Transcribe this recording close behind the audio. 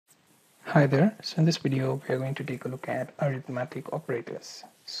Hi there. So in this video we are going to take a look at arithmetic operators.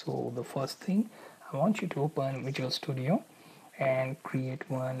 So the first thing, I want you to open Visual Studio and create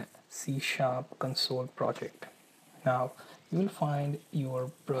one C# console project. Now you will find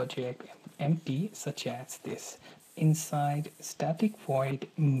your project empty such as this. Inside static void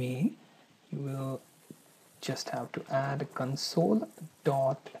main you will just have to add console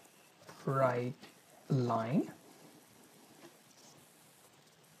dot write line.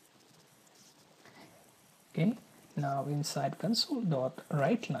 Okay, now inside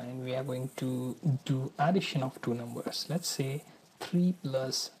console.writeLine we are going to do addition of two numbers. Let's say 3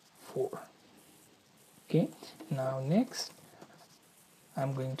 plus 4. Okay, now next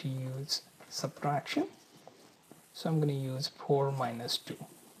I'm going to use subtraction. So I'm going to use 4 minus 2.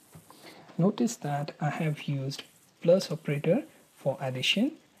 Notice that I have used plus operator for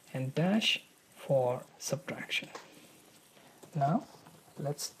addition and dash for subtraction. Now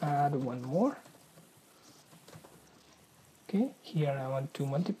let's add one more. Okay, here I want to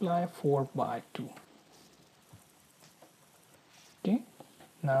multiply 4 by 2. Okay,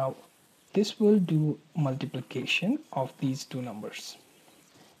 now this will do multiplication of these two numbers.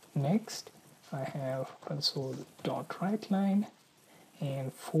 Next, I have console.writeLine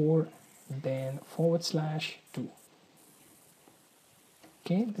and 4 then /2.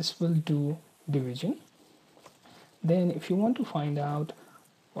 Okay, this will do division. Then if you want to find out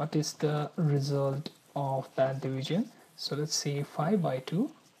what is the result of that division, so let's say 5 by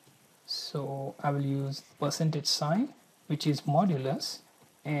 2. So I will use percentage sign, which is modulus,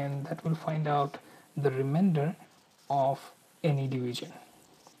 and that will find out the remainder of any division.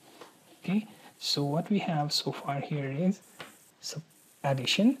 Okay, so what we have so far here is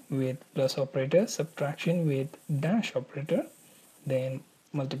addition with plus operator, subtraction with dash operator, then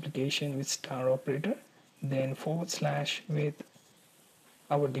multiplication with star operator, then / with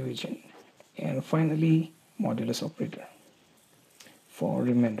our division, and finally modulus operator for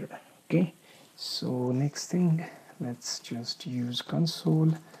remainder. Okay, so next thing, let's just use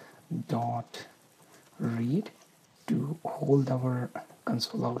console dot read to hold our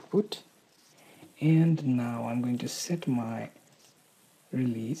console output, and now I'm going to set my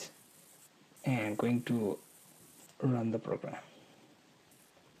release and going to run the program.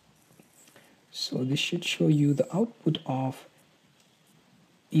 So this should show you the output of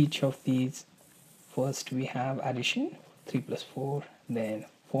each of these. First we have addition 3 plus 4, then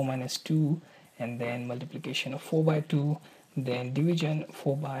 4 minus 2, and then multiplication of 4 by 2, then division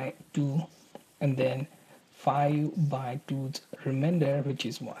 4 by 2, and then 5 by 2's remainder, which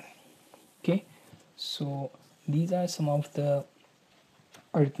is 1. Okay, so these are some of the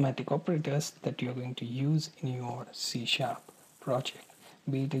arithmetic operators that you're going to use in your C# project.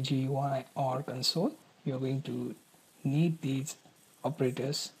 Be it a GUI or console, you're going to need these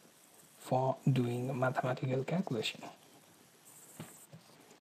operators for doing mathematical calculation.